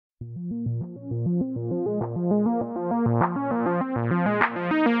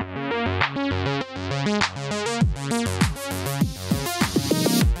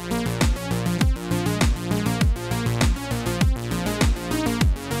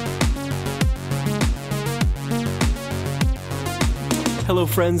Hello,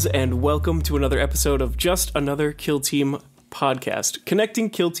 friends, and welcome to another episode of Just Another Kill Team podcast, connecting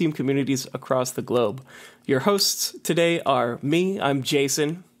kill team communities across the globe. Your hosts today are me, I'm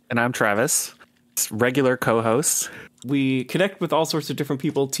Jason. And I'm Travis, regular co-hosts. We connect with all sorts of different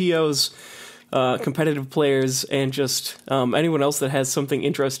people, TOs, competitive players, and just anyone else that has something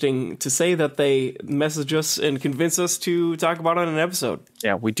interesting to say that they message us and convince us to talk about on an episode.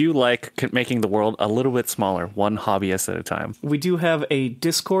 Yeah, we do like making the world a little bit smaller, one hobbyist at a time. We do have a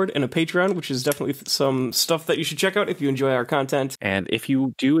Discord and a Patreon, which is definitely some stuff that you should check out if you enjoy our content. And if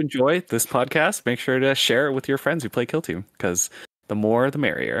you do enjoy this podcast, make sure to share it with your friends who play Kill Team, because the more, the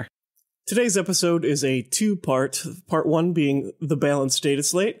merrier. Today's episode is a two-part, part one being the balanced data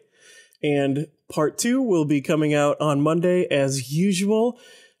slate, and part two will be coming out on Monday as usual,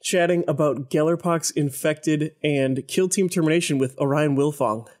 chatting about Gellerpox infected and kill team termination with Orion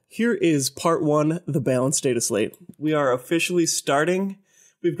Wilfong. Here is part one, the balanced data slate. We are officially starting.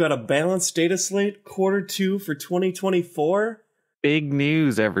 We've got a balanced data slate, quarter two for 2024. Big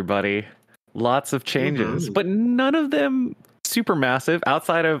news, everybody. Lots of changes, but none of them super massive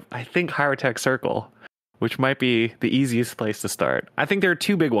outside of, I think, Higher Tech Circle, which might be the easiest place to start. I think there are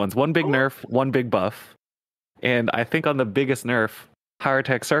two big ones, one big nerf, one big buff. And I think on the biggest nerf, Higher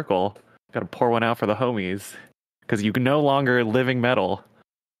Tech Circle, got to pour one out for the homies, because you can no longer living metal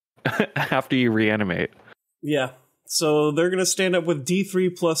after you reanimate. Yeah, so they're going to stand up with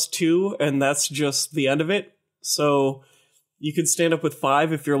D3 plus 2, and that's just the end of it. So you can stand up with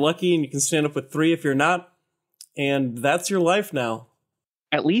 5 if you're lucky, and you can stand up with 3 if you're not. And that's your life now.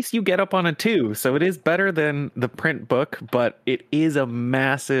 At least you get up on a 2, so it is better than the print book, but it is a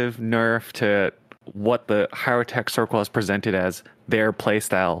massive nerf to what the Higher Tech Circle has presented as their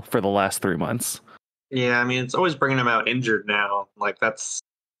playstyle for the last 3 months. Yeah, I mean, it's always bringing them out injured now. Like, that's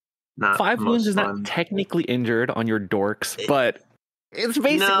not 5 wounds is not technically injured on your dorks, but it's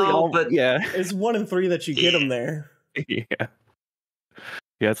basically yeah. It's 1 in 3 that you get them there. Yeah,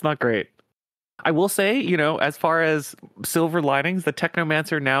 it's not great. I will say, as far as silver linings, the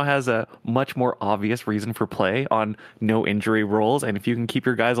Technomancer now has a much more obvious reason for play on no injury rolls. And if you can keep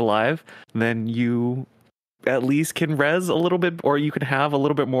your guys alive, then you at least can res a little bit, or you can have a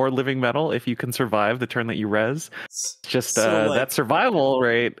little bit more living metal if you can survive the turn that you res. Just that survival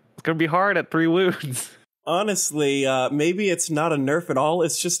rate, it's going to be hard at 3 wounds. Honestly, maybe it's not a nerf at all.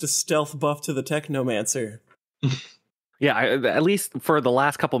 It's just a stealth buff to the Technomancer. Yeah, at least for the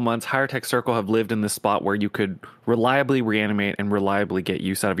last couple months, Higher Tech Circle have lived in this spot where you could reliably reanimate and reliably get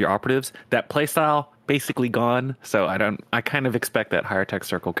use out of your operatives. That playstyle basically gone, so I kind of expect that Higher Tech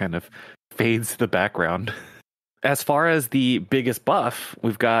Circle kind of fades to the background. As far as the biggest buff,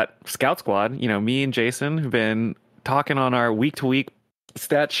 we've got Scout Squad. Me and Jason have been talking on our week-to-week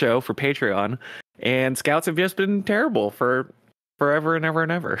stat show for Patreon, and Scouts have just been terrible for forever and ever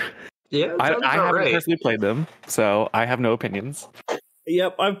and ever. Yeah, I haven't personally played them, so I have no opinions.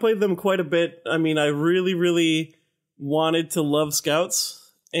 Yep, I've played them quite a bit. I mean, I really, really wanted to love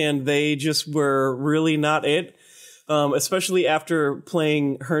Scouts, and they just were really not it. Especially after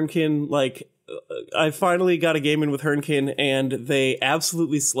playing Hernkin, I finally got a game in with Hernkin, and they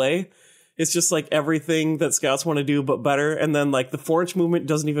absolutely slay. It's just like everything that Scouts want to do, but better. And then the 4-inch movement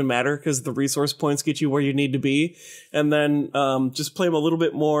doesn't even matter because the resource points get you where you need to be. And then just play them a little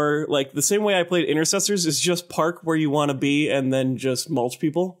bit more the same way I played Intercessors is just park where you want to be and then just mulch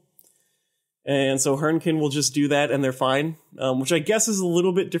people. And so Hernkin will just do that and they're fine, which I guess is a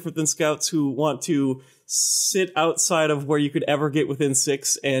little bit different than Scouts who want to sit outside of where you could ever get within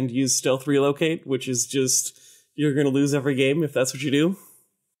 6 and use stealth relocate, which is just you're going to lose every game if that's what you do.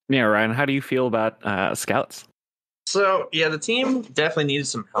 Yeah, Ryan, how do you feel about Scouts? So, yeah, the team definitely needed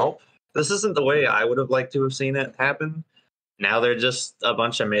some help. This isn't the way I would have liked to have seen it happen. Now they're just a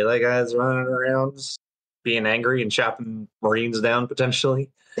bunch of melee guys running around, being angry and chopping Marines down, potentially.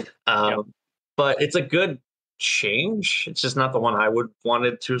 But it's a good change. It's just not the one I would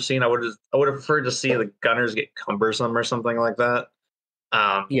wanted to have seen. I would have preferred to see the gunners get cumbersome or something like that.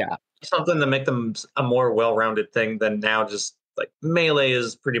 Something to make them a more well-rounded thing than now just melee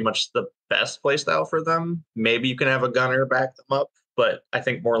is pretty much the best playstyle for them. Maybe you can have a gunner back them up, but I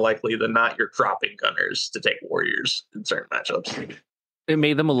think more likely than not, you're dropping gunners to take warriors in certain matchups. It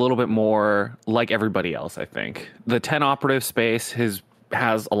made them a little bit more like everybody else, I think. The 10 operative space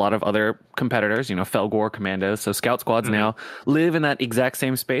has a lot of other competitors, Felgor, Commandos. So Scout Squads now live in that exact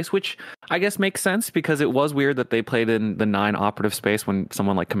same space, which I guess makes sense because it was weird that they played in the 9 operative space when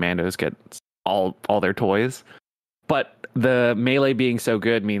someone like Commandos gets all their toys. But the melee being so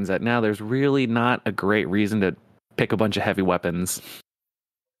good means that now there's really not a great reason to pick a bunch of heavy weapons.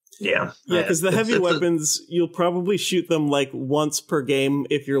 Yeah. Yeah, because the heavy weapons, you'll probably shoot them like once per game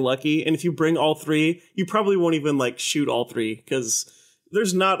if you're lucky. And if you bring all three, you probably won't even like shoot all three because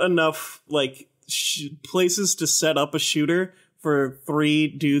there's not enough like places to set up a shooter for 3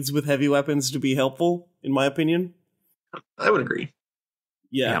 dudes with heavy weapons to be helpful, in my opinion. I would agree.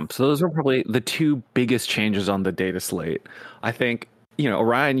 Yeah. So those are probably the 2 biggest changes on the data slate. I think,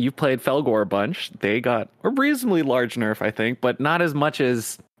 Orion, you played Felgor a bunch. They got a reasonably large nerf, I think, but not as much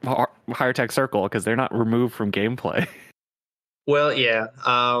as Higher Tech Circle because they're not removed from gameplay. Well, yeah.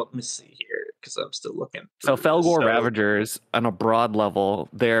 Let me see here because I'm still looking. So Felgor Ravagers on a broad level,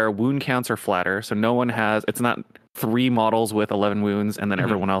 their wound counts are flatter. So no one has, it's not 3 models with 11 wounds and then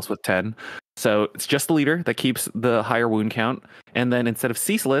everyone else with 10. So it's just the leader that keeps the higher wound count. And then instead of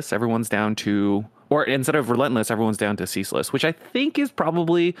ceaseless, everyone's down to, or instead of relentless, everyone's down to ceaseless, which I think is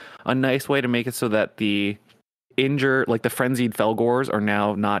probably a nice way to make it so that the injured, like the frenzied Felgors are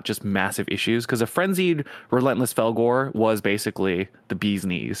now not just massive issues, because a frenzied relentless Felgor was basically the bee's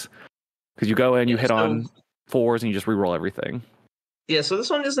knees, because you go in, you hit on 4s and you just reroll everything. Yeah, so this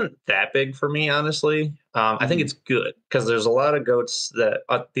one isn't that big for me, honestly. I think it's good because there's a lot of goats that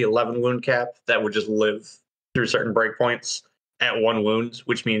at the 11 wound cap that would just live through certain breakpoints at 1 wound,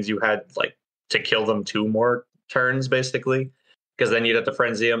 which means you had like to kill them 2 more turns basically, because then you'd have to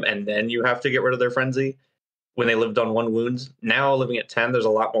frenzy them and then you have to get rid of their frenzy when they lived on 1 wound. Now living at 10, there's a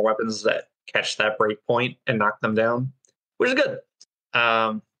lot more weapons that catch that breakpoint and knock them down, which is good.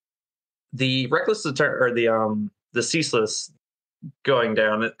 The reckless deter or the ceaseless going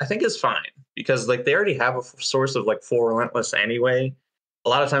down, I think is fine because like they already have a source of like 4 relentless anyway. A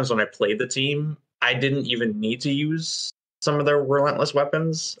lot of times when I played the team, I didn't even need to use some of their relentless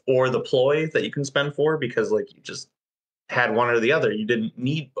weapons or the ploy that you can spend for because like you just had one or the other. You didn't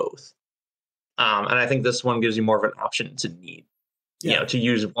need both. And I think this one gives you more of an option to need, to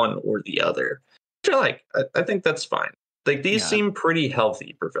use one or the other. Which I like. I think that's fine. Like these seem pretty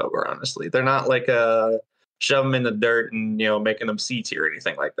healthy for Felgor, honestly. They're not like shove them in the dirt and making them C tier or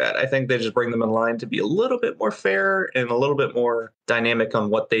anything like that. I think they just bring them in line to be a little bit more fair and a little bit more dynamic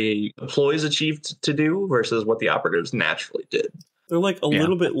on what the employees achieved to do versus what the operatives naturally did. They're like a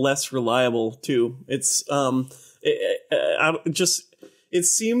little bit less reliable too. It's it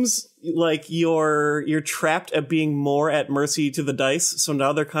seems like you're trapped at being more at mercy to the dice. So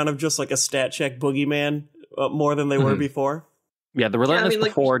now they're kind of just like a stat check boogeyman more than they were before. Yeah, the relentless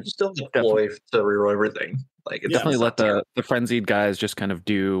before you still deploy to reroll everything. Like it definitely let the frenzied guys just kind of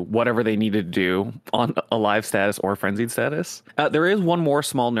do whatever they needed to do on a live status or frenzied status. There is one more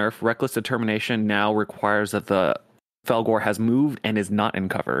small nerf. Reckless Determination now requires that the Felgor has moved and is not in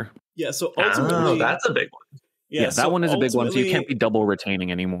cover. Yeah, so ultimately that's a big one. Yeah, that one is a big one, so you can't be double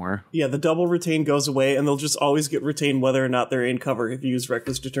retaining anymore. Yeah, the double retain goes away, and they'll just always get retained whether or not they're in cover if you use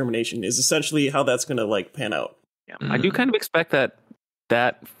Reckless Determination, is essentially how that's going to like pan out. Yeah, I do kind of expect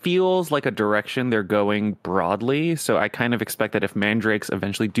that feels like a direction they're going broadly, so I kind of expect that if Mandrakes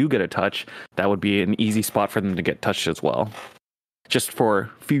eventually do get a touch, that would be an easy spot for them to get touched as well. Just for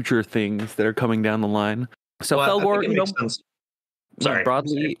future things that are coming down the line. So Felgor, Sorry.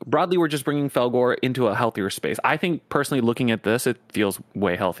 Broadly, we're just bringing Felgor into a healthier space. I think personally, looking at this, it feels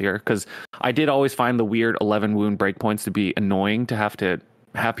way healthier because I did always find the weird 11 wound breakpoints to be annoying to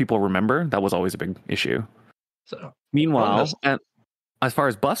have people remember. That was always a big issue. So, meanwhile, and as far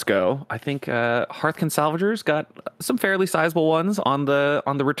as busts go, I think Hearthkin Salvagers got some fairly sizable ones on the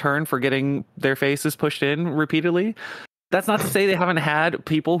return for getting their faces pushed in repeatedly. That's not to say they haven't had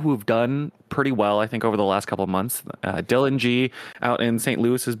people who've done pretty well, I think, over the last couple of months. Dylan G out in St.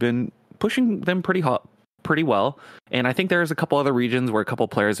 Louis has been pushing them pretty well. And I think there's a couple other regions where a couple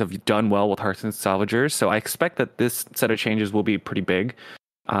players have done well with Hearthkin Salvagers. So I expect that this set of changes will be pretty big.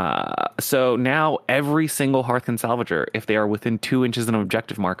 So now every single Hearthkin Salvager, if they are within 2 inches of an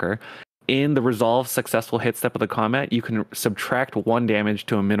objective marker, in the resolve successful hit step of the combat, you can subtract 1 damage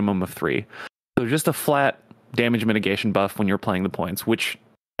to a minimum of 3. So just a flat damage mitigation buff when you're playing the points, which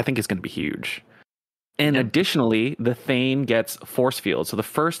I think is going to be huge. And additionally, the Thane gets force field. So the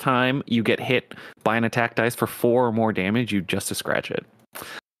first time you get hit by an attack dice for 4 or more damage, you just scratch it.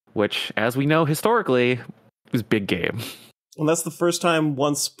 Which, as we know historically, is big game. And that's the first time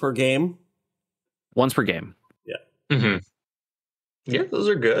once per game? Once per game. Yeah. Mm-hmm. Yeah, those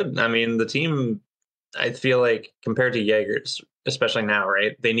are good. I mean, the team, I feel like, compared to Jaegers, especially now,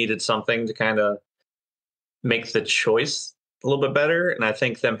 right? They needed something to kind of make the choice a little bit better. And I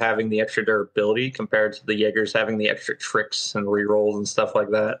think them having the extra durability compared to the Jaegers having the extra tricks and rerolls and stuff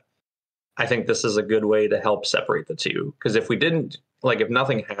like that, I think this is a good way to help separate the two. Because if we didn't, like, if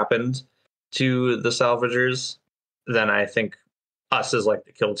nothing happened to the Salvagers, then I think us as like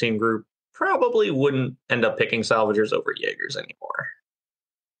the kill team group probably wouldn't end up picking Salvagers over Jaegers anymore.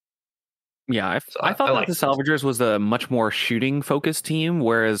 Yeah, So I thought that like the Salvagers was a much more shooting focused team,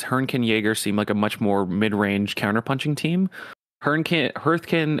 whereas Hernkin Jaeger seemed like a much more mid range counterpunching team.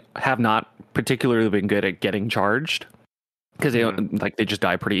 Hearthkin have not particularly been good at getting charged because they just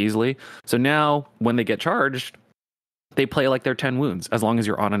die pretty easily. So now when they get charged, they play like they're 10 wounds as long as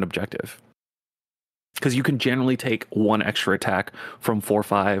you're on an objective. Because you can generally take one extra attack from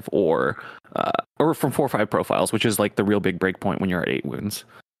 4/5 or from 4/5 profiles, which is like the real big break point when you're at 8 wounds.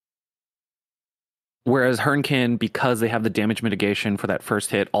 Whereas Hernkin, because they have the damage mitigation for that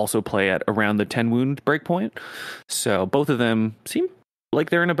first hit, also play at around the 10 wound breakpoint. So both of them seem like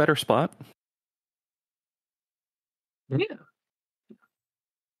they're in a better spot. Yeah.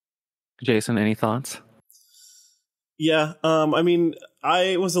 Jason, any thoughts? Yeah, I mean,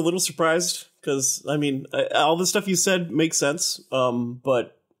 I was a little surprised because, I mean, all the stuff you said makes sense,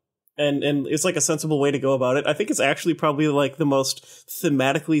 but and it's like a sensible way to go about it. I think it's actually probably like the most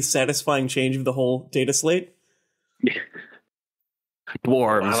thematically satisfying change of the whole data slate.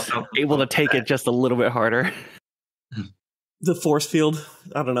 Dwarves able to take it just a little bit harder. The force field,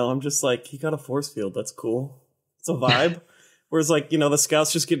 I don't know. I'm just like, he got a force field. That's cool. It's a vibe. Whereas, like, you know, the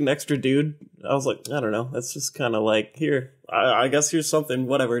scouts just get an extra dude. I was like, I don't know. That's just kind of like, here, I guess here's something.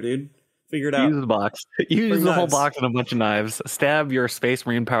 Whatever, dude. Figure it out. Use the box. Use the whole box and a bunch of knives. Stab your Space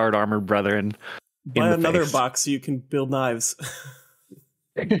Marine powered armored brethren. Buy another box so you can build knives.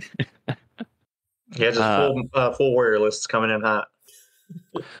 Yeah, just full warrior lists coming in hot.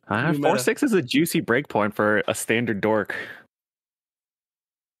 4/6 is a juicy breakpoint for a standard dork.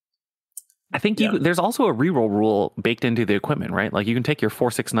 I think there's also a reroll rule baked into the equipment, right? Like you can take your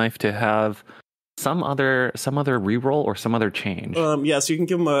 4/6 knife to have some other reroll or some other change. Yeah, so you can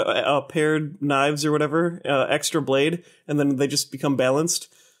give them a paired knives or whatever, extra blade, and then they just become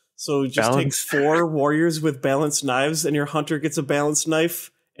balanced. So it just takes 4 warriors with balanced knives, and your hunter gets a balanced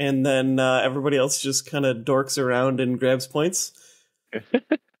knife, and then everybody else just kind of dorks around and grabs points.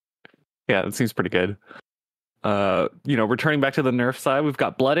 Yeah, that seems pretty good. Returning back to the nerf side, we've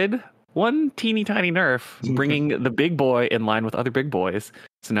got Blooded. One teeny tiny nerf, bringing the big boy in line with other big boys.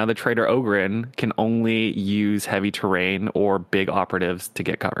 So now the Trader Ogren can only use heavy terrain or big operatives to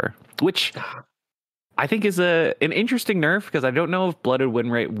get cover, which I think is an interesting nerf because I don't know if Blooded win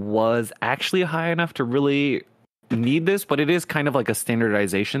rate was actually high enough to really need this, but it is kind of like a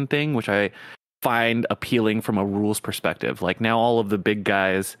standardization thing, which I find appealing from a rules perspective. Like now all of the big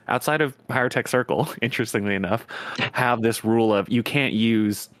guys outside of Higher Tech Circle, interestingly enough, have this rule of you can't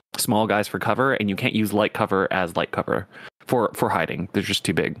use small guys for cover and you can't use light cover as light cover for hiding. They're just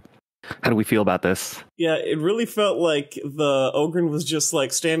too big. How do we feel about this? Yeah, it really felt like the Ogren was just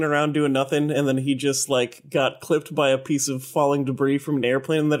like standing around doing nothing, and then he just like got clipped by a piece of falling debris from an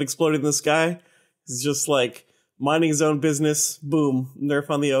airplane that exploded in the sky. He's just like minding his own business. Boom, nerf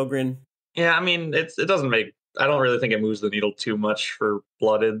on the Ogren. Yeah, I mean, it doesn't make. I don't really think it moves the needle too much for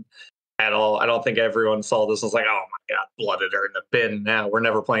Blooded at all. I don't think everyone saw this and was like, oh my god, Blooded are in the bin now. We're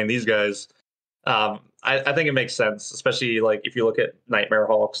never playing these guys. I think it makes sense, especially like if you look at Nightmare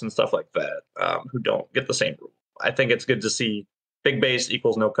Hawks and stuff like that, who don't get the same rule. I think it's good to see big base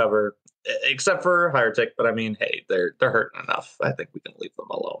equals no cover, except for Higher Tech. But I mean, hey, they're hurting enough. I think we can leave them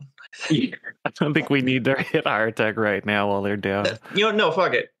alone. I don't think we need to hit Higher Tech right now while they're down. No,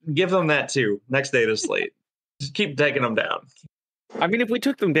 fuck it. Give them that too. Next data slate. Just keep taking them down. I mean, if we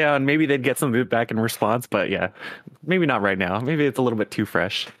took them down, maybe they'd get some back in response. But yeah, maybe not right now. Maybe it's a little bit too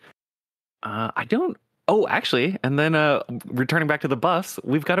fresh. I don't. Oh, actually, and then returning back to the buffs,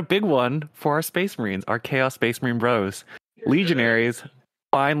 we've got a big one for our Space Marines, our Chaos Space Marine bros. Legionaries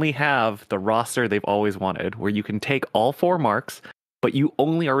finally have the roster they've always wanted, where you can take all 4 marks, but you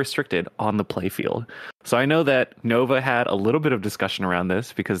only are restricted on the playfield. So I know that Nova had a little bit of discussion around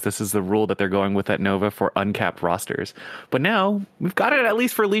this, because this is the rule that they're going with at Nova for uncapped rosters. But now, we've got it at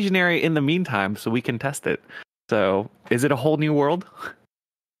least for Legionary in the meantime, so we can test it. So, is it a whole new world?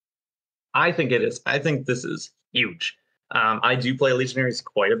 I think it is. I think this is huge. I do play Legionaries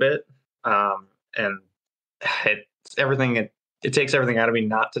quite a bit, and it's everything. It takes everything out of me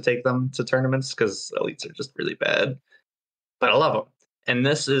not to take them to tournaments because elites are just really bad. But I love them, and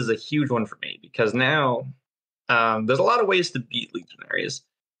this is a huge one for me because now there's a lot of ways to beat Legionaries,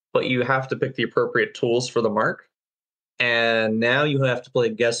 but you have to pick the appropriate tools for the mark. And now you have to play a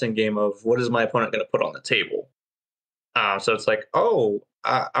guessing game of what is my opponent going to put on the table. So it's like,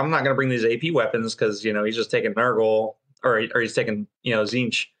 I'm not going to bring these AP weapons because, he's just taking Nurgle or he's taking,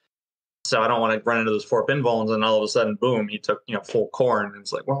 Zinch. So I don't want to run into those 4 pinballs and all of a sudden, boom, he took, full corn. And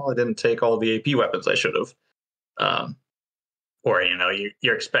it's like, well, I didn't take all the AP weapons I should have. or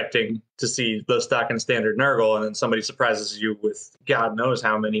you're expecting to see the stock and standard Nurgle, and then somebody surprises you with God knows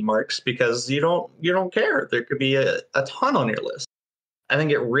how many marks because you don't care. There could be a ton on your list. I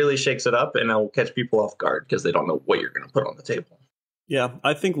think it really shakes it up, and it'll catch people off guard because they don't know what you're going to put on the table. Yeah,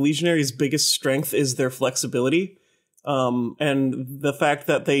 I think Legionary's biggest strength is their flexibility. And the fact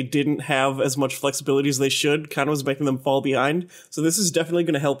that they didn't have as much flexibility as they should kind of was making them fall behind. So this is definitely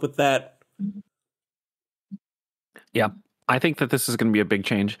going to help with that. Yeah, I think that this is going to be a big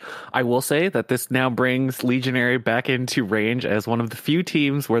change. I will say that this now brings Legionary back into range as one of the few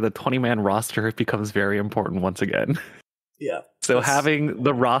teams where the 20-man roster becomes very important once again. Yeah. So having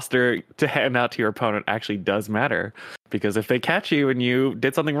the roster to hand out to your opponent actually does matter, because if they catch you and you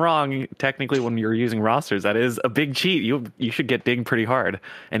did something wrong, technically when you're using rosters, that is a big cheat. You should get dinged pretty hard,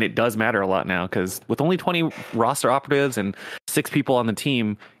 and it does matter a lot now because with only 20 roster operatives and 6 people on the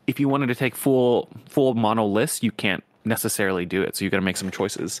team, if you wanted to take full mono lists, you can't necessarily do it. So you got to make some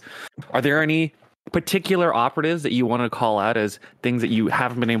choices. Are there any particular operatives that you want to call out as things that you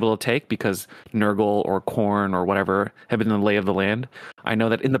haven't been able to take because Nurgle or Khorne or whatever have been in the lay of the land? I know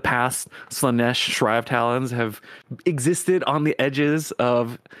that in the past, Slaanesh Shrive Talons have existed on the edges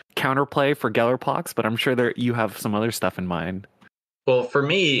of counterplay for Gellerpox, but I'm sure you have some other stuff in mind. Well, for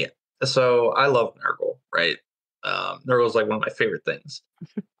me, so I love Nurgle, right? Nurgle is like one of my favorite things.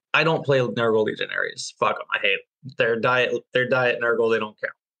 I don't play Nurgle Legionaries. Fuck them. I hate them. Their diet Nurgle, they don't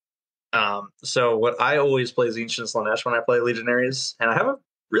count. So what I always play is Ancient Slaanesh when I play Legionaries, and I have a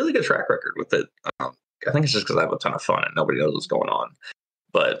really good track record with it. I think it's just because I have a ton of fun and nobody knows what's going on.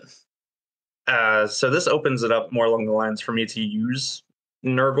 But so this opens it up more along the lines for me to use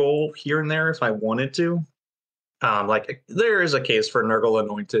Nurgle here and there if I wanted to. Like there is a case for Nurgle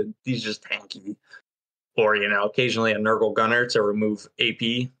Anointed. He's just tanky. Or, occasionally a Nurgle Gunner to remove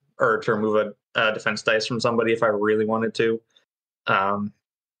AP or to remove a defense dice from somebody if I really wanted to.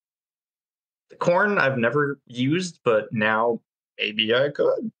 Khorne I've never used, but now maybe I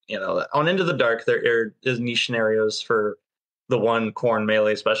could. On Into the Dark, there is niche scenarios for the one Khorne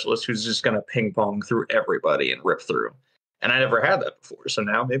melee specialist who's just going to ping pong through everybody and rip through. And I never had that before, so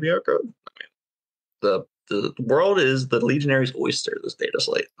now maybe I could. I mean, the world is the Legionary's oyster, this data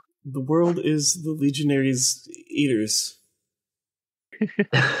slate. The world is the Legionary's eaters.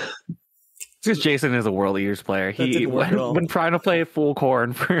 Because Jason is a World Eaters player. He been trying to play full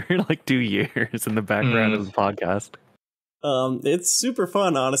Khorne for like 2 years in the background of the podcast. It's super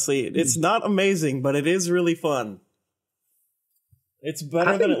fun, honestly. It's not amazing, but it is really fun. It's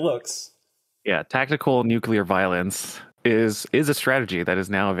better than it looks. Yeah, tactical nuclear violence is a strategy that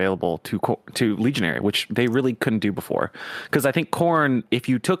is now available to Legionary, which they really couldn't do before. Because I think Khorne, if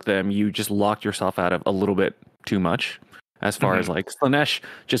you took them, you just locked yourself out of a little bit too much. As far as like Slaanesh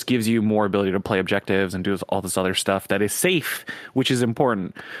just gives you more ability to play objectives and do all this other stuff that is safe, which is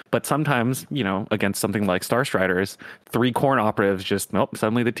important. But sometimes, against something like Starstriders, 3 Khorne operatives just,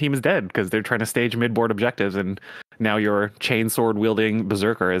 suddenly the team is dead because they're trying to stage mid-board objectives. And now your chainsword wielding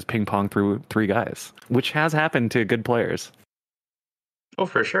berserker is ping pong through 3 guys, which has happened to good players. Oh,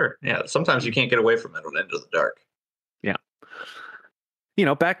 for sure. Yeah. Sometimes you can't get away from it on Into the Dark. Yeah.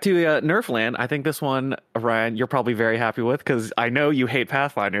 Back to Nerfland, I think this one, Ryan, you're probably very happy with because I know you hate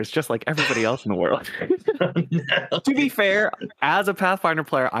Pathfinders just like everybody else in the world. No. To be fair, as a Pathfinder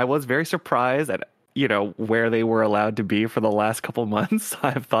player, I was very surprised at, where they were allowed to be for the last couple months.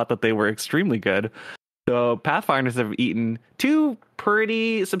 I've thought that they were extremely good. So Pathfinders have eaten 2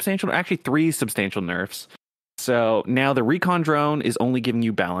 pretty substantial, actually 3 substantial nerfs. So now the recon drone is only giving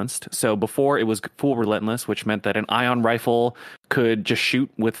you balanced. So before it was full relentless, which meant that an ion rifle could just shoot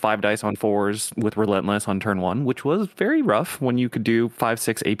with 5 dice on 4s with relentless on turn 1, which was very rough when you could do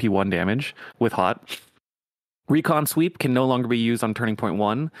 5-6 AP1 damage with hot. Recon sweep can no longer be used on turning point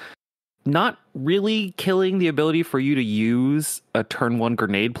 1. Not really killing the ability for you to use a turn 1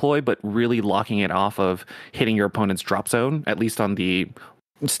 grenade ploy, but really locking it off of hitting your opponent's drop zone, at least on the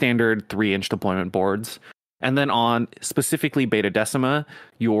standard 3-inch deployment boards. And then on specifically Beta Decima,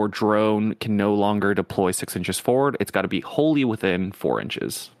 your drone can no longer deploy 6 inches forward. It's got to be wholly within 4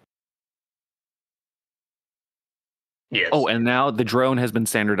 inches. Yes. Oh, and now the drone has been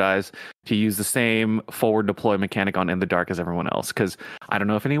standardized to use the same forward deploy mechanic on In the Dark as everyone else. Because I don't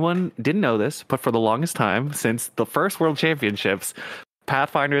know if anyone didn't know this, but for the longest time, since the first World Championships,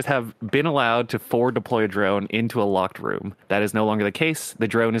 Pathfinders have been allowed to forward deploy a drone into a locked room. That is no longer the case. The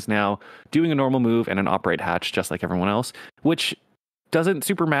drone is now doing a normal move and an operate hatch just like everyone else, which doesn't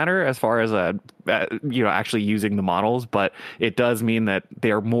super matter as far as actually using the models, but it does mean that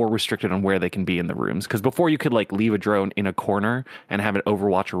they are more restricted on where they can be in the rooms. Because before you could like leave a drone in a corner and have it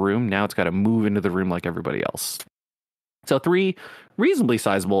overwatch a room, now it's got to move into the room like everybody else. So 3 reasonably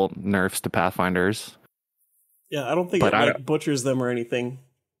sizable nerfs to Pathfinders. Yeah, I don't think it like butchers them or anything.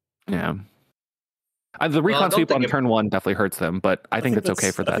 Yeah. The recon sweep on turn 1 definitely hurts them, but I think it's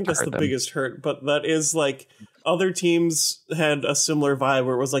okay for that. I think that's the biggest hurt, but that is like other teams had a similar vibe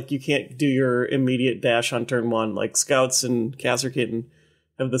where it was like you can't do your immediate dash on turn 1. Like Scouts and Kasserkitten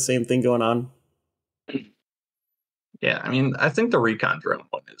have the same thing going on. Yeah, I mean, I think the recon drone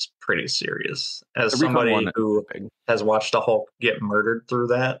one is pretty serious. As somebody who has watched a Hulk get murdered through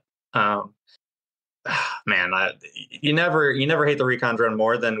that, man, you never hate the recon drone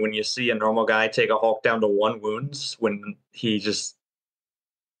more than when you see a normal guy take a Hulk down to 1 wounds when he just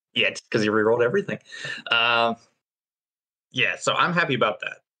because he rerolled everything. Yeah, so I'm happy about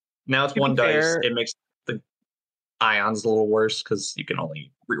that. Now it's 1 dice. It makes the ions a little worse because you can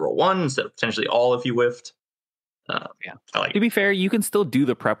only reroll 1 instead of potentially all if you whiffed. To be fair, you can still do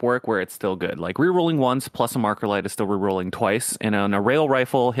the prep work where it's still good. Like rerolling once plus a marker light is still rerolling twice. And on a rail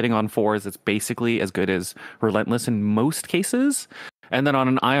rifle hitting on 4s, it's basically as good as relentless in most cases. And then on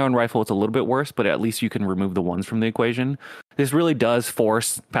an ion rifle, it's a little bit worse, but at least you can remove the 1s from the equation. This really does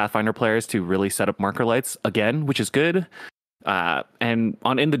force Pathfinder players to really set up marker lights again, which is good. And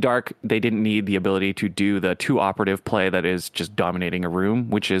on In the Dark, they didn't need the ability to do the 2 operative play that is just dominating a room,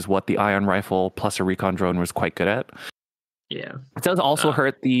 which is what the ion rifle plus a recon drone was quite good at. Yeah. It does also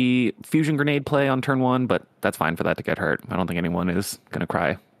hurt the fusion grenade play on turn 1, but that's fine for that to get hurt. I don't think anyone is going to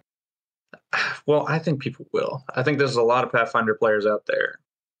cry. Well, I think people will. I think there's a lot of Pathfinder players out there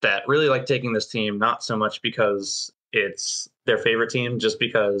that really like taking this team, not so much because it's their favorite team, just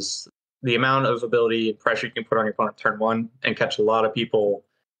because the amount of ability and pressure you can put on your opponent turn 1 and catch a lot of people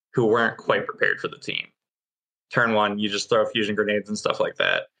who weren't quite prepared for the team. Turn 1, you just throw fusion grenades and stuff like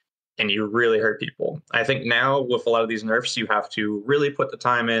that, and you really hurt people. I think now with a lot of these nerfs, you have to really put the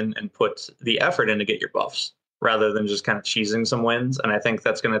time in and put the effort in to get your buffs rather than just kind of cheesing some wins. And I think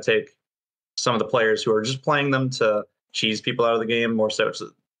that's going to take some of the players who are just playing them to cheese people out of the game more so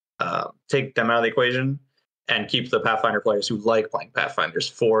to take them out of the equation and keep the Pathfinder players who like playing Pathfinders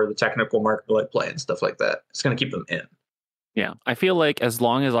for the technical market light play and stuff like that. It's going to keep them in. Yeah, I feel like as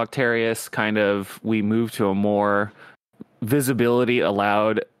long as Octarius we move to a more visibility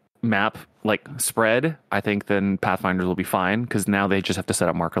allowed map like spread, I think then Pathfinders will be fine because now they just have to set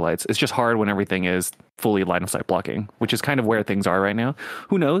up marker lights. It's just hard when everything is fully line of sight blocking, which is kind of where things are right now.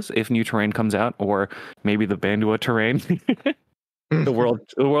 Who knows if new terrain comes out or maybe the Bandua terrain. The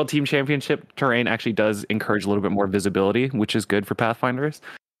world team championship terrain actually does encourage a little bit more visibility, which is good for Pathfinders.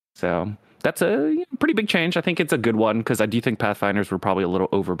 So that's a pretty big change. I think it's a good one because I do think Pathfinders were probably a little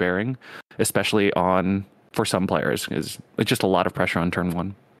overbearing, especially for some players, because it's just a lot of pressure on turn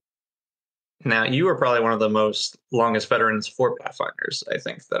 1. Now, you are probably one of the most longest veterans for Pathfinders, I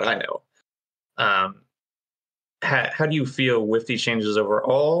think, that I know. How do you feel with these changes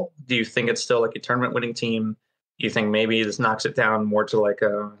overall? Do you think it's still like a tournament winning team? Do you think maybe this knocks it down more to like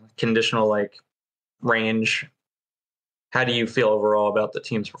a conditional like range? How do you feel overall about the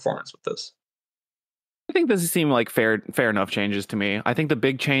team's performance with this? I think this seem like fair enough changes to me. I think the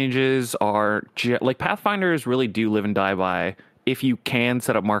big changes are like Pathfinders really do live and die by if you can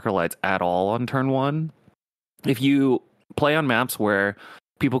set up marker lights at all on turn 1. If you play on maps where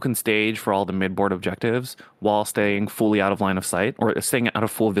people can stage for all the mid-board objectives while staying fully out of line of sight or staying out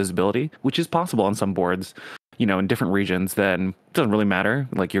of full visibility, which is possible on some boards, in different regions, then it doesn't really matter.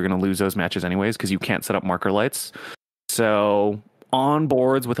 Like you're going to lose those matches anyways because you can't set up marker lights. So on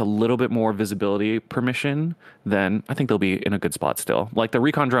boards with a little bit more visibility permission, then I think they'll be in a good spot still. Like the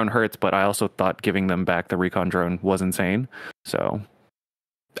recon drone hurts, but I also thought giving them back the recon drone was insane. So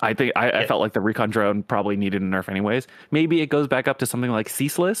I think I felt like the recon drone probably needed a nerf anyways. Maybe it goes back up to something like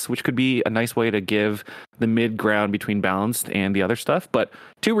ceaseless, which could be a nice way to give the mid ground between balanced and the other stuff. But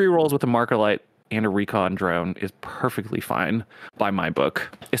 2 rerolls with a marker light and a recon drone is perfectly fine by my book,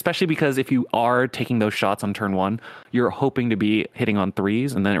 especially because if you are taking those shots on turn 1, you're hoping to be hitting on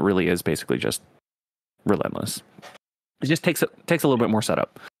 3s, and then it really is basically just relentless. It just takes a little bit more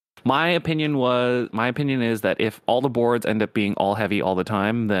setup. My opinion is that if all the boards end up being all heavy all the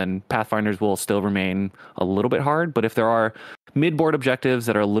time, then Pathfinders will still remain a little bit hard. But if there are mid-board objectives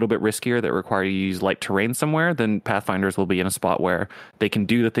that are a little bit riskier that require you to use light terrain somewhere, then Pathfinders will be in a spot where they can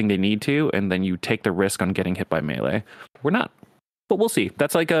do the thing they need to, and then you take the risk on getting hit by melee. We're not. But we'll see.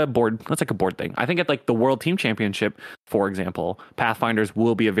 That's like a board thing. I think at like the World Team Championship, for example, Pathfinders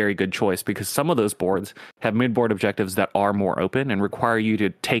will be a very good choice because some of those boards have mid-board objectives that are more open and require you to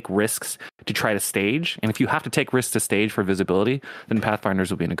take risks to try to stage. And if you have to take risks to stage for visibility, then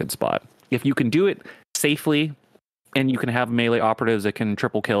Pathfinders will be in a good spot. If you can do it safely and you can have melee operatives that can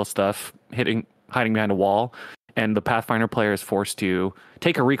triple kill stuff, hiding behind a wall, and the Pathfinder player is forced to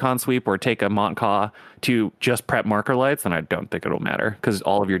take a recon sweep or take a Montcaw to just prep marker lights, then I don't think it'll matter because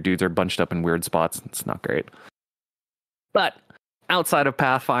all of your dudes are bunched up in weird spots. It's not great. But outside of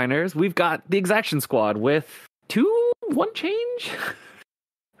Pathfinders, we've got the Exaction Squad with one change?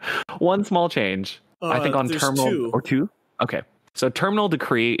 One small change. I think on Terminal two. Or two? Okay. So Terminal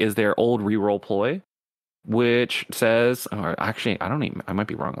Decree is their old reroll ploy, which says, or actually, I might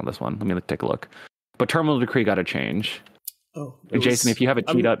be wrong on this one. Let me take a look. But Terminal Decree got a change. Oh, Jason, if you have it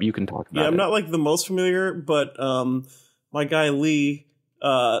teed up, you can talk about it. Yeah, I'm not like the most familiar, but my guy Lee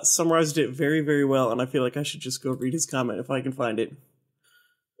summarized it very, very well, and I feel like I should just go read his comment if I can find it.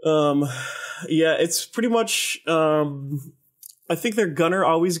 Yeah, it's pretty much. I think their gunner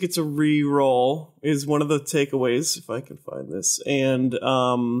always gets a re-roll is one of the takeaways, if I can find this. And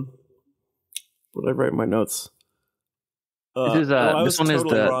what did I write in my notes? I was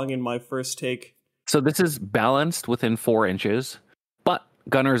totally wrong in my first take. So this is balanced within 4 inches, but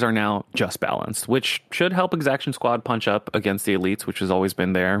gunners are now just balanced, which should help Exaction Squad punch up against the elites, which has always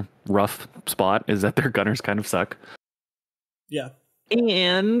been their rough spot, is that their gunners kind of suck. Yeah.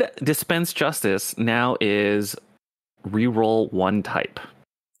 And Dispense Justice now is reroll 1 type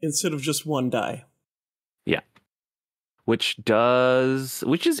instead of just 1 die. Yeah, which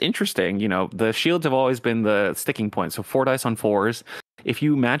is interesting. You know, the shields have always been the sticking point. So 4 dice on 4s. If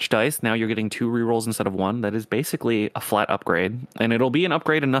you match dice, now you're getting 2 rerolls instead of 1. That is basically a flat upgrade, and it'll be an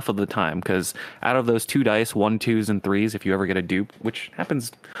upgrade enough of the time because out of those 2 dice, 1, 2s, and 3s, if you ever get a dupe, which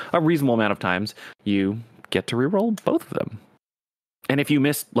happens a reasonable amount of times, you get to reroll both of them. And if you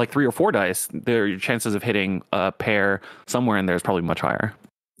miss like 3 or 4 dice, your chances of hitting a pair somewhere in there is probably much higher.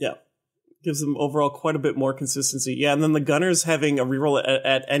 Yeah. Gives them overall quite a bit more consistency. Yeah, and then the gunners having a reroll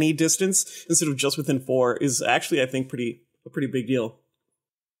at any distance instead of just within 4 is actually, I think, a pretty big deal.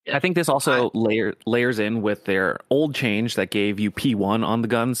 I think this also layers in with their old change that gave you P1 on the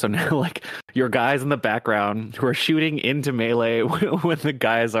gun. So now, like, your guys in the background who are shooting into melee when the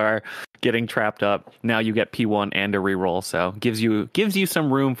guys are getting trapped up, now you get P1 and a reroll. So gives you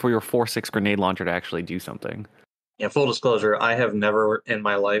some room for your 4.6 grenade launcher to actually do something. Yeah, full disclosure, I have never in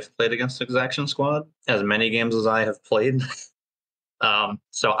my life played against Exaction Squad, as many games as I have played.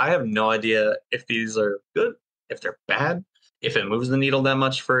 So I have no idea if these are good, if they're bad, if it moves the needle that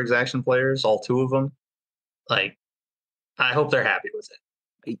much for Exaction players, all 2 of them. Like, I hope they're happy with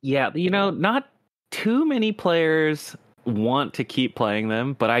it. Yeah, you know, not too many players want to keep playing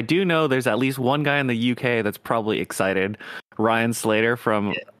them, but I do know there's at least one guy in the UK that's probably excited. Ryan Slater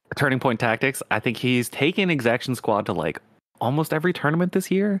from Turning Point Tactics. I think he's taken Exaction Squad to like almost every tournament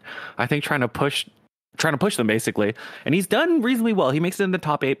this year. I think trying to push them basically, and he's done reasonably well. He makes it in the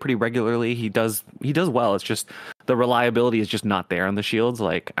top 8 pretty regularly. He does well. It's just the reliability is just not there on the shields.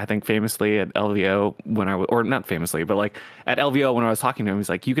 Like, I think famously at LVO or not famously, but like at LVO when I was talking to him, he's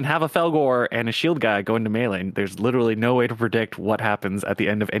like, you can have a Felgor and a shield guy go into melee. There's literally no way to predict what happens at the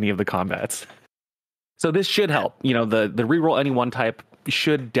end of any of the combats. So this should help. You know, the reroll any 1 type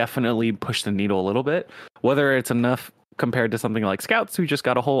should definitely push the needle a little bit. Whether it's enough compared to something like Scouts, who just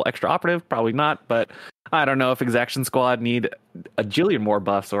got a whole extra operative, probably not. But I don't know if Exaction Squad need a jillion more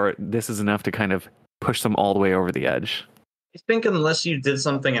buffs, or this is enough to kind of push them all the way over the edge. I think unless you did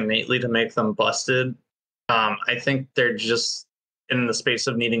something innately to make them busted, I think they're just in the space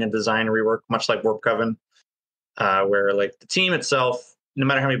of needing a design rework, much like Warp Coven, where like the team itself, no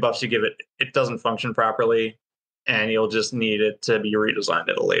matter how many buffs you give it, it doesn't function properly, and you'll just need it to be redesigned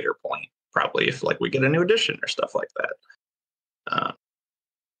at a later point. Probably if like we get a new edition or stuff like that.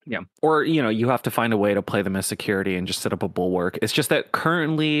 Yeah. Or, you know, you have to find a way to play them as security and just set up a bulwark. It's just that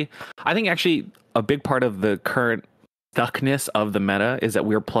currently, I think actually a big part of the current stuckness of the meta is that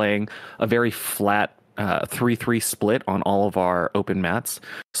we're playing a very flat 3-3 split on all of our open mats.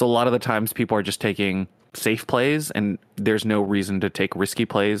 So a lot of the times people are just taking safe plays, and there's no reason to take risky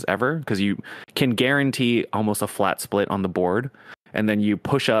plays ever because you can guarantee almost a flat split on the board. And then you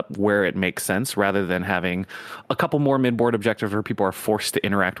push up where it makes sense rather than having a couple more mid-board objectives where people are forced to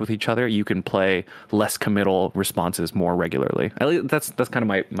interact with each other. You can play less committal responses more regularly. At least that's kind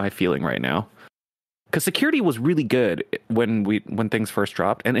of my feeling right now. Because security was really good when things first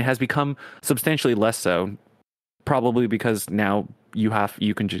dropped, and it has become substantially less so. Probably because now you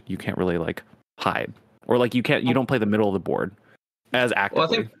can't really like hide, or like you don't play the middle of the board as actively. Well,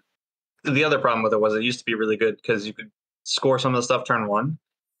 I think the other problem with it was it used to be really good because you could score some of the stuff turn 1,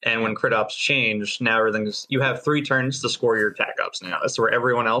 and when crit ops changed, now you have 3 turns to score your attack ops now. That's where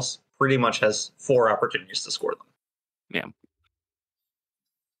everyone else pretty much has 4 opportunities to score them.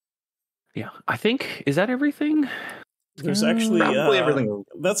 Yeah. I think, is that everything? There's actually Probably everything.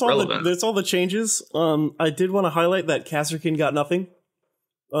 that's all relevant. that's all the changes. I did want to highlight that Kasserkin got nothing.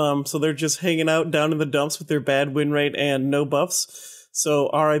 So they're just hanging out down in the dumps with their bad win rate and no buffs. So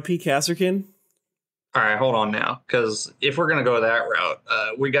R.I.P. Kasserkin. All right, hold on now, because if we're gonna go that route,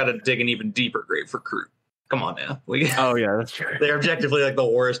 we got to dig an even deeper grave for Kroot. Come on now, Oh yeah, that's true. they're objectively like the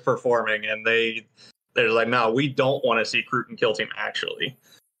worst performing, and they're like, no, we don't want to see Kroot and Kill Team actually.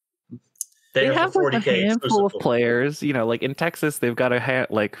 They They're have for like a 40K handful of exclusively. players, like in Texas, they've got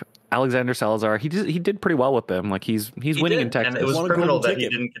like Alexander Salazar. He did pretty well with them. Like he's He winning did, in Texas. and it was Won a criminal golden that he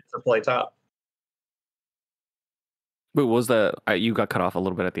ticket. didn't get to play top. But what was the you got cut off a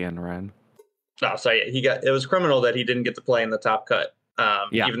little bit at the end, Ryan? No, so yeah, it was criminal that he didn't get to play in the top cut.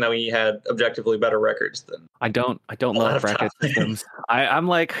 Yeah. Even though he had objectively better records than I don't lot love of bracket top. systems. I'm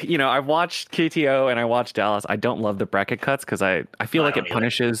like, I've watched KTO and I watched Dallas. I don't love the bracket cuts because I feel I like don't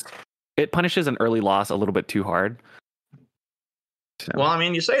either. it punishes an early loss a little bit too hard. So, Well, I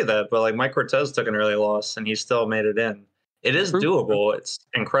mean, you say that, but like Mike Cortez took an early loss and he still made it in. It is True. doable. It's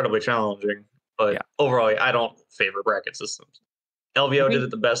incredibly challenging, but Yeah. overall, I don't favor bracket systems. LVO did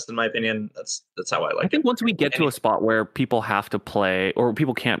it the best, in my opinion. That's how I like I think it. once we get to a spot where people have to play or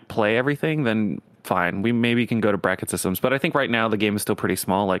people can't play everything, then fine. We maybe can go to bracket systems. But I think right now the game is still pretty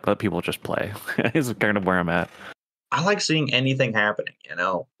small. Like let people just play is kind of where I'm at. I like seeing anything happening.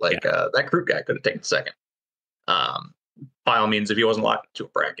 Like that Kroot guy could have taken second. By all means, if he wasn't locked into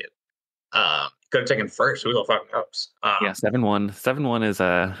a bracket, could have taken first. Who the fuck knows? Yeah, 7-1. 7-1 is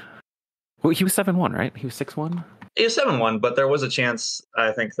well, he was 7-1, right? He was 6-1. It was 7-1, but there was a chance,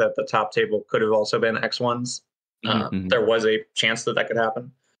 I think, that the top table could have also been X1s. Mhm. There was a chance that could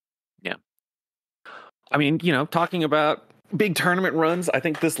happen. Yeah. I mean, talking about big tournament runs, I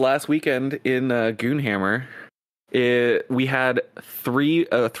think this last weekend in Goonhammer, we had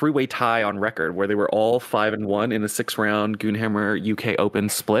a three-way tie on record where they were all 5-1 in a 6-round Goonhammer UK Open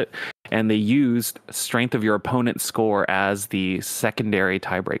split, and they used strength of your opponent's score as the secondary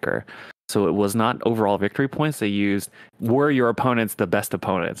tiebreaker. So it was not overall victory points. They used, were your opponents the best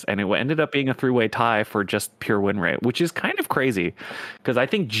opponents? And it ended up being a 3-way tie for just pure win rate, which is kind of crazy. Because I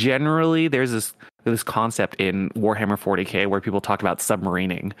think generally there's this concept in Warhammer 40K where people talk about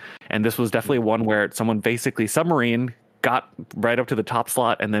submarining. And this was definitely one where someone basically submarine, got right up to the top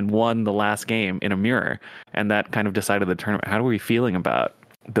slot, and then won the last game in a mirror. And that kind of decided the tournament. How are we feeling about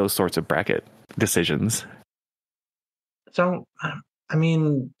those sorts of bracket decisions? So, I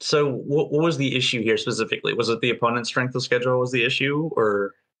mean, what was the issue here specifically? Was it the opponent's strength of schedule was the issue,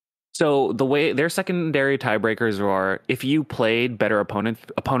 or? So the way their secondary tiebreakers are, if you played better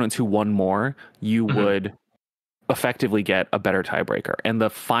opponents who won more, you would effectively get a better tiebreaker. And the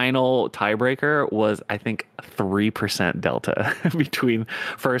final tiebreaker was, I think, 3% delta between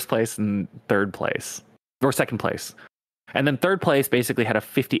first place and third place, or second place. And then third place basically had a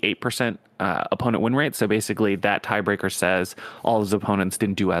 58% opponent win rate. So basically that tiebreaker says all his opponents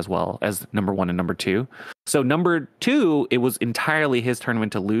didn't do as well as number 1 and number 2. So number 2, it was entirely his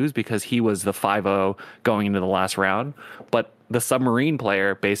tournament to lose because he was the 5-0 going into the last round. But the submarine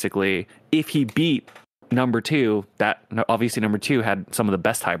player, basically, if he beat number 2, that obviously number 2 had some of the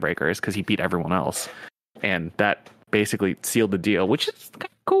best tiebreakers because he beat everyone else. And that basically sealed the deal, which is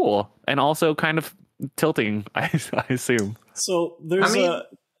kind of cool. And also kind of tilting, I assume. So there's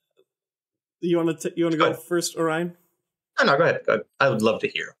you want to go first, Orion? No, go ahead. I would love to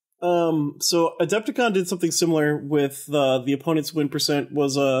hear. So Adepticon did something similar with the opponent's win percent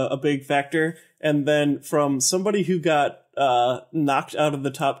was a big factor, and then from somebody who got knocked out of the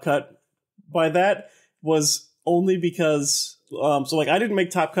top cut by that was only because so like I didn't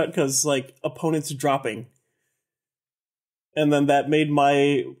make top cut because like opponents dropping. And then that made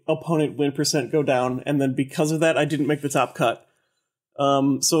my opponent win percent go down. And then because of that, I didn't make the top cut.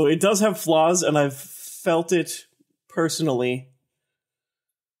 So it does have flaws, and I've felt it personally.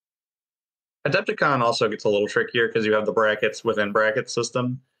 Adepticon also gets a little trickier because you have the brackets within bracket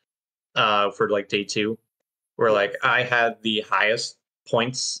system for like day 2, where like I had the highest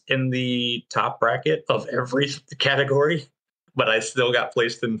points in the top bracket of every category, but I still got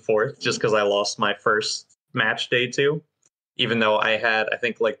placed in 4th just because I lost my first match day 2. Even though I had, I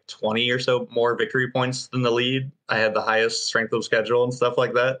think, like 20 or so more victory points than the lead. I had the highest strength of schedule and stuff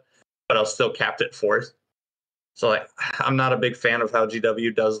like that, but I was still capped at 4th. So like, I'm not a big fan of how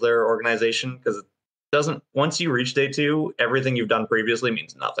GW does their organization because it doesn't, once you reach day 2, everything you've done previously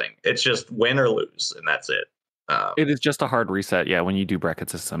means nothing. It's just win or lose, and that's it. It is just a hard reset, yeah, when you do bracket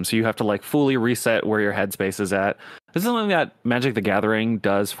systems. So you have to like fully reset where your headspace is at. This is something that Magic the Gathering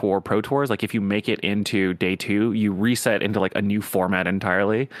does for Pro Tours. Like if you make it into day 2, you reset into like a new format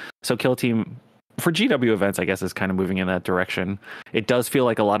entirely. So Kill Team for GW events, I guess, is kind of moving in that direction. It does feel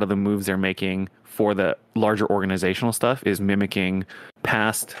like a lot of the moves they're making for the larger organizational stuff is mimicking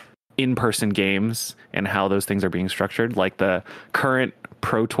past in-person games and how those things are being structured. Like the current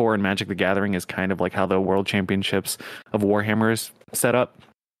Pro Tour and Magic the Gathering is kind of like how the World Championships of Warhammer is set up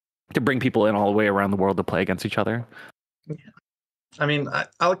to bring people in all the way around the world to play against each other. Yeah. I mean, I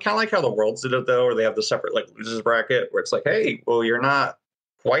kind of like how the Worlds did it, though, where they have the separate like losers bracket where it's like, hey, well, you're not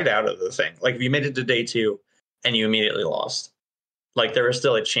quite out of the thing. Like if you made it to day 2 and you immediately lost, like there was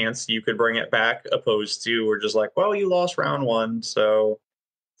still a chance you could bring it back, opposed to we're just like, well, you lost round 1, so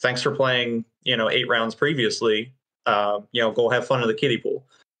thanks for playing, 8 rounds previously. Go have fun in the kiddie pool.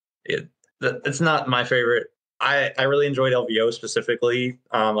 It's not my favorite. I really enjoyed LVO specifically,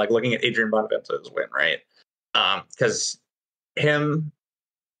 like looking at Adrian Bonaventure's win, right? Because him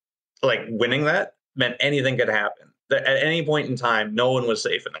like winning that meant anything could happen. That at any point in time, no one was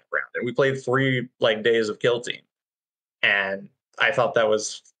safe in that round. And we played 3 like days of Kill Team, and I thought that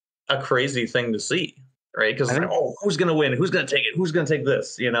was a crazy thing to see, right? Because like, oh, who's gonna win? Who's gonna take it? Who's gonna take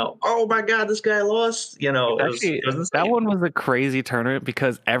this? Oh my God, this guy lost. It was that one was a crazy tournament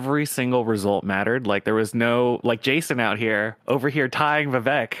because every single result mattered. Like there was no like Jason over here tying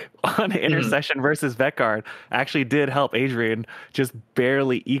Vivek on Intercession versus Vekard actually did help Adrian just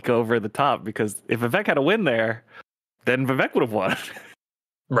barely eke over the top, because if Vivek had a win there, then Vivek would have won.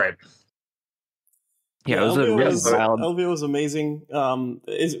 Right. Yeah, it was a really wild. LVO was amazing.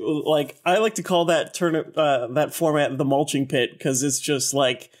 Is like I like to call that that format the mulching pit, because it's just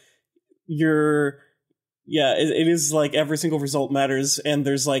like it is like every single result matters, and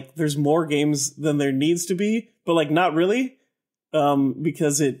there's more games than there needs to be, but like not really,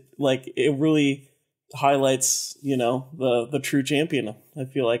 because it really highlights the true champion. I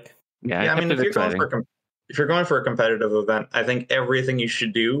feel like. Yeah, I mean, if you're going for a competitive event, I think everything you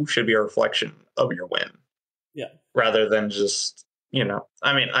should do should be a reflection of your win. Yeah. Rather than just,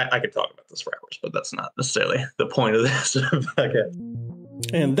 I mean, I could talk about this for hours, but that's not necessarily the point of this. Okay.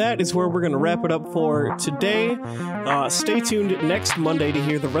 And that is where we're going to wrap it up for today. Stay tuned next Monday to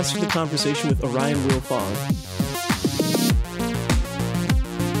hear the rest of the conversation with Orion Wilfong.